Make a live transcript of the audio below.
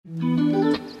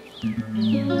Dropping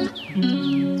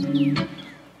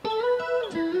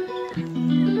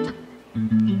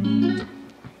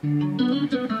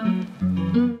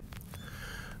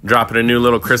a new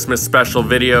little Christmas special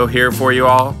video here for you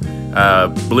all.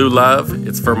 Blue Love,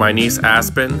 it's for my niece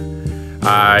Aspen.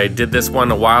 I did this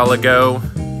one a while ago,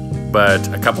 but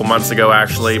a couple months ago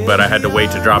actually, but I had to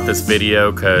wait to drop this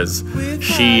video because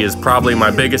she is probably my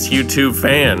biggest YouTube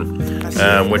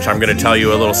fan, which I'm going to tell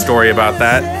you a little story about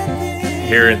that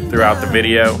here throughout the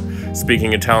video.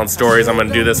 Speaking of telling stories, I'm going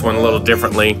to do this one a little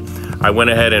differently. I went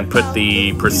ahead and put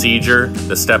the procedure,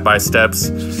 the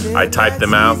step-by-steps, I typed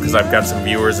them out because I've got some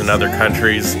viewers in other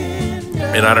countries,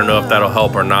 and I don't know if that'll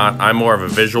help or not. I'm more of a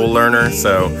visual learner,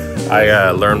 so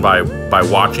I learn by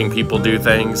watching people do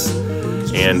things,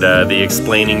 and the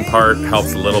explaining part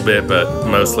helps a little bit, but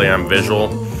mostly I'm visual.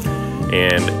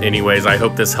 And anyways, I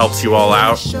hope this helps you all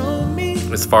out.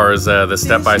 As far as the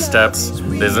step-by-steps,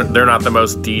 they're not the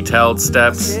most detailed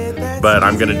steps, but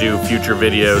I'm going to do future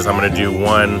videos. I'm going to do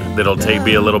one that'll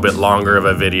be a little bit longer of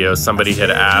a video. Somebody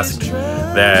had asked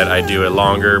that I do a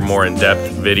longer, more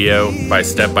in-depth video by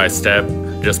step,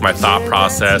 just my thought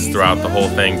process throughout the whole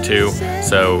thing too.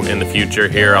 So in the future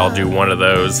here, I'll do one of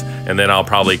those, and then I'll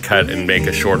probably cut and make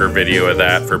a shorter video of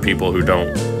that for people who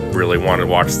don't really want to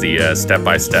watch the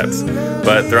step-by-steps.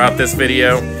 But throughout this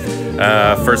video,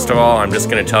 first of all, I'm just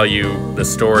going to tell you the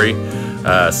story.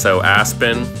 So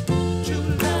Aspen,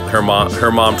 her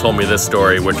mom told me this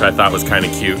story, which I thought was kind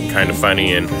of cute and kind of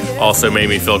funny, and also made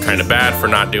me feel kind of bad for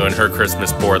not doing her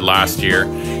Christmas board last year.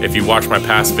 If you watch my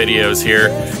past videos here,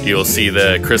 you'll see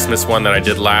the Christmas one that I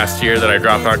did last year that I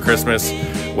dropped on Christmas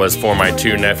was for my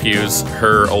two nephews,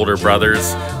 her older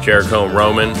brothers, Jericho and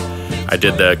Roman. I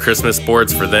did the Christmas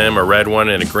boards for them, a red one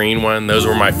and a green one. Those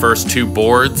were my first two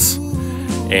boards,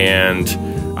 and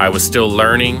I was still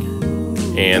learning,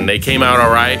 and they came out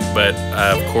all right, but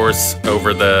of course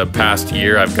over the past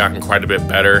year I've gotten quite a bit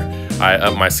better. I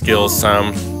upped my skills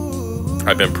some.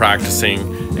 I've been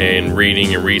practicing and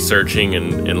reading and researching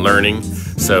and learning,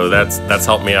 so that's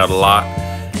helped me out a lot.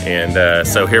 And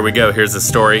so here we go, here's the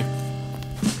story.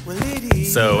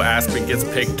 So Aspen gets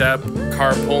picked up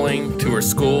carpooling to her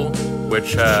school,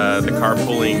 which the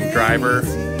carpooling driver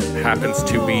happens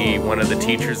to be one of the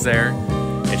teachers there.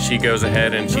 And she goes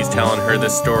ahead and she's telling her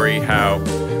this story how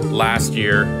last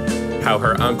year, how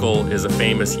her uncle is a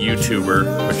famous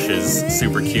YouTuber, which is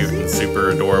super cute and super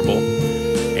adorable.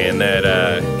 And that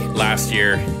last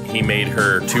year he made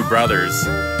her two brothers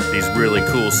these really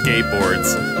cool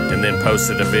skateboards and then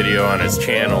posted a video on his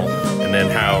channel, and then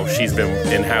how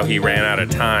he ran out of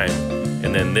time.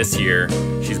 And then this year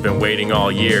she's been waiting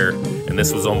all year, and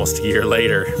this was almost a year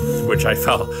later, which I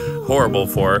felt horrible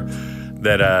for.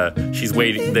 That she's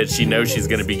waiting, that she knows she's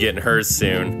going to be getting hers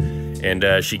soon,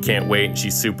 and she can't wait, and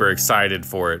she's super excited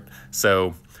for it.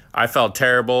 So I felt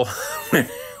terrible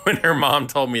when her mom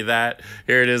told me that.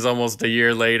 Here it is almost a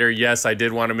year later. Yes, I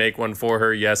did want to make one for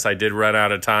her. Yes, I did run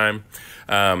out of time.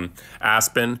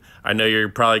 Aspen, I know you're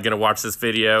probably going to watch this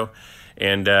video,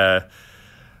 and I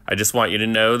just want you to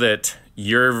know that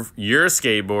your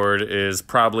skateboard is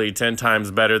probably 10 times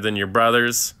better than your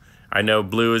brother's. I know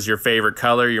blue is your favorite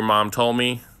color, your mom told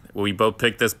me. We both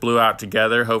picked this blue out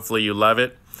together. Hopefully you love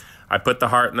it. I put the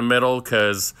heart in the middle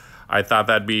because I thought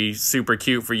that'd be super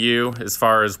cute for you as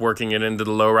far as working it into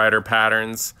the Lowrider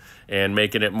patterns and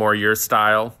making it more your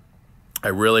style. I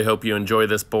really hope you enjoy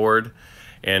this board.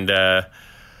 And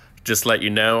just let you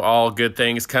know, all good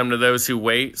things come to those who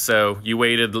wait. So you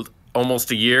waited almost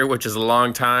a year, which is a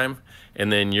long time. And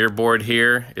then your board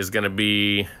here is going to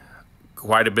be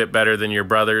quite a bit better than your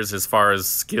brother's as far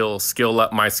as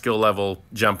my skill level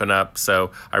jumping up.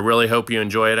 So I really hope you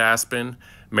enjoy it, Aspen.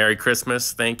 Merry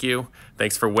Christmas. Thank you.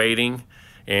 Thanks for waiting.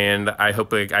 And I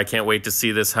can't wait to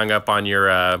see this hung up on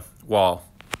your wall.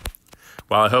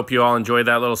 Well, I hope you all enjoyed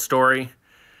that little story.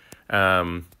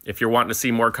 If you're wanting to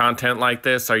see more content like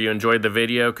this, or you enjoyed the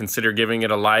video, consider giving it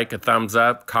a like, a thumbs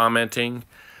up, commenting.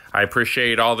 I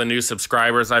appreciate all the new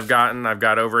subscribers I've gotten. I've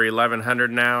got over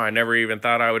 1,100 now. I never even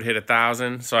thought I would hit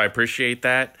 1,000, so I appreciate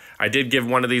that. I did give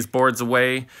one of these boards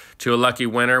away to a lucky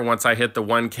winner once I hit the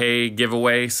 1K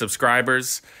giveaway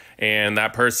subscribers, and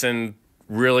that person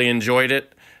really enjoyed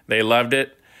it. They loved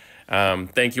it.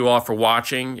 Thank you all for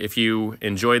watching. If you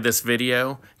enjoyed this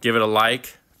video, give it a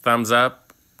like, thumbs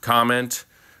up, comment,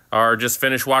 or just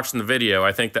finish watching the video.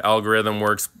 I think the algorithm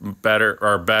works better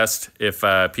or best if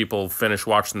people finish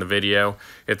watching the video.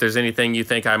 If there's anything you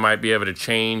think I might be able to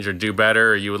change or do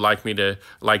better, or you would like me to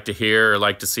hear or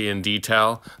like to see in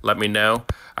detail, let me know.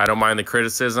 I don't mind the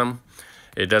criticism.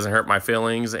 It doesn't hurt my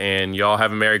feelings. And y'all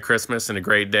have a Merry Christmas and a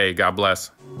great day. God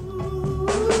bless.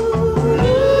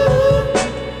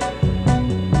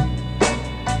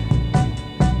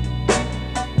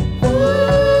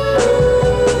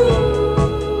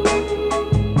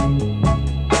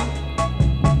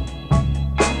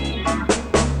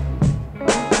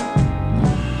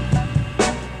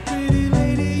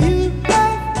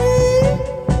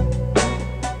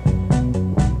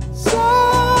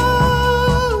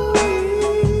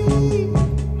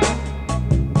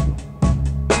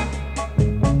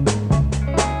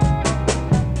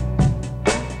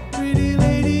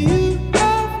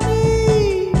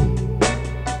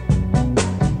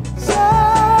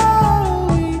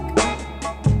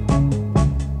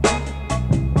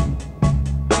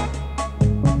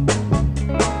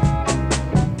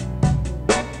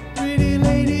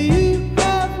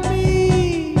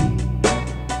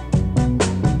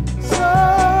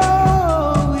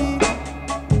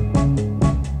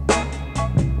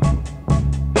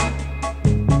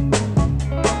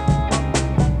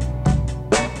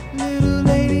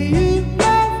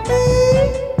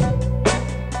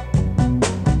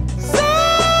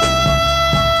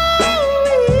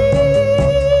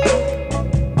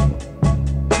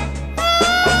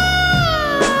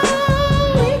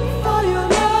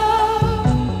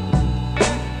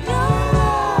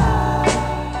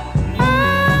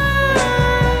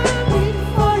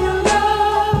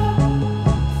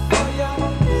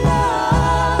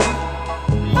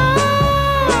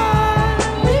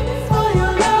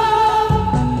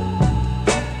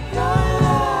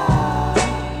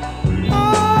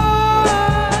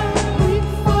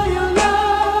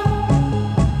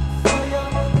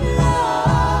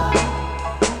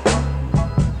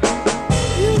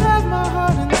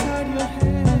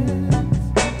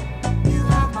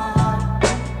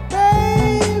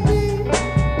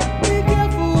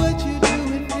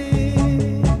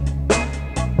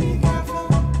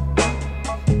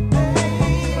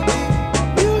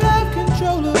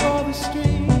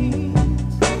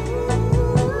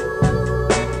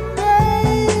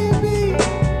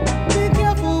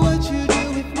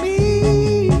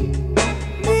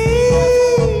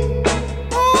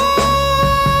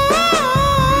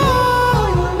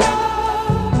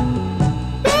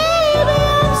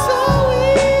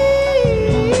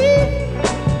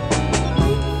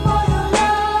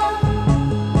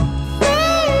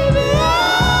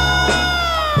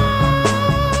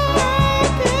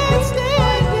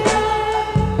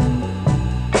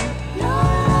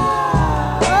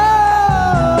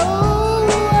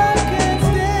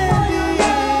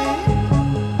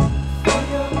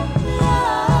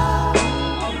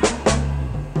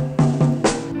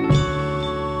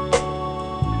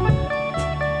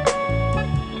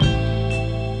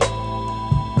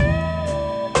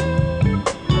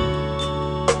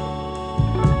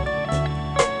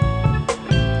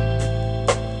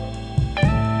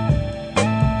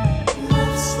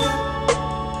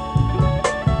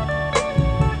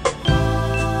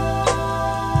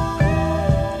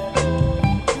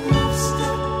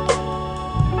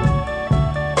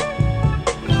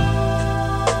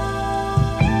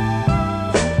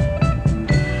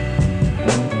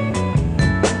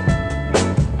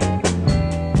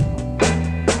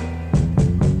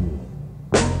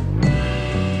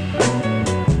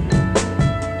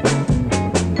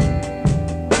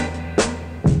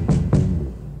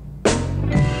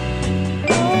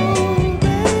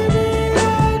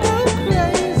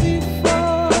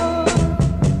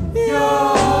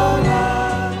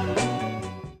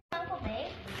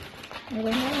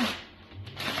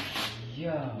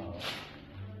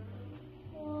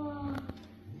 Wow.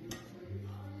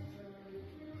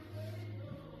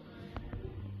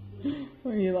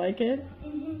 Oh, you like it?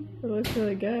 Mm-hmm. It looks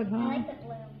really good, huh? I like the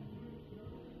blue.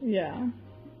 Yeah.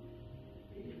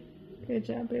 Good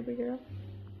job, baby girl.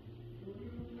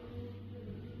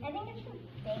 I think it's from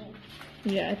base.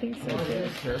 Yeah, I think so What is too.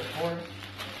 this, surfboard?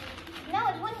 No,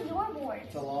 it's one of your boards.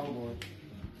 It's a longboard.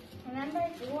 Remember?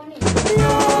 You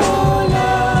wanted